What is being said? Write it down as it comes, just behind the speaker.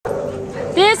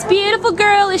This beautiful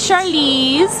girl is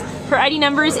Charlize. Her ID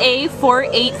number is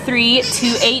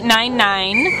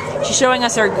A4832899. She's showing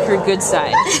us her good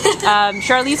side.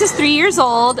 Charlize is 3 years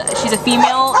old. She's a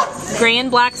female gray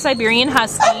and black Siberian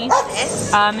Husky.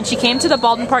 And she came to the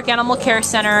Baldwin Park Animal Care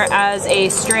Center as a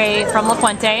stray from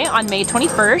Puente on May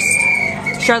 21st.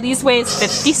 Charlize weighs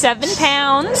 57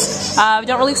 pounds. We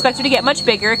don't really expect her to get much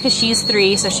bigger because she's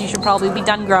 3, so she should probably be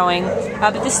done growing.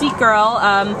 But this sweet girl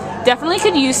definitely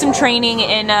could use some training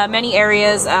in many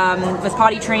areas, with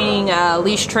potty training,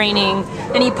 leash training,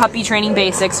 any puppy training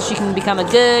basics, so she can become a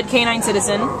good canine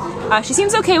citizen. She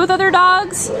seems okay with other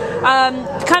dogs,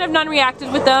 kind of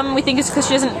non-reactive with them. We think it's because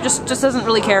she just doesn't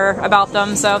really care about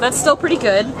them, so that's still pretty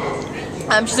good.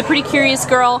 She's a pretty curious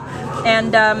girl,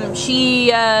 and she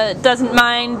doesn't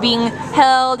mind being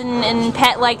held and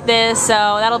pet like this, so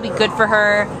that'll be good for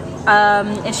her.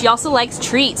 And she also likes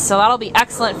treats, so that'll be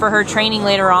excellent for her training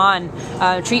later on.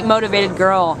 Treat motivated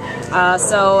girl.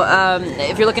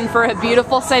 If you're looking for a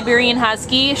beautiful Siberian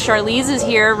Husky, Charlize is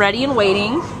here ready and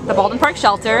waiting, the Baldwin Park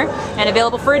shelter, and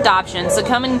available for adoption. So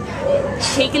come and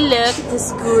take a look at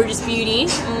this gorgeous beauty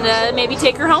and maybe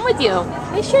take her home with you.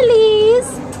 Hi,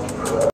 Charlize.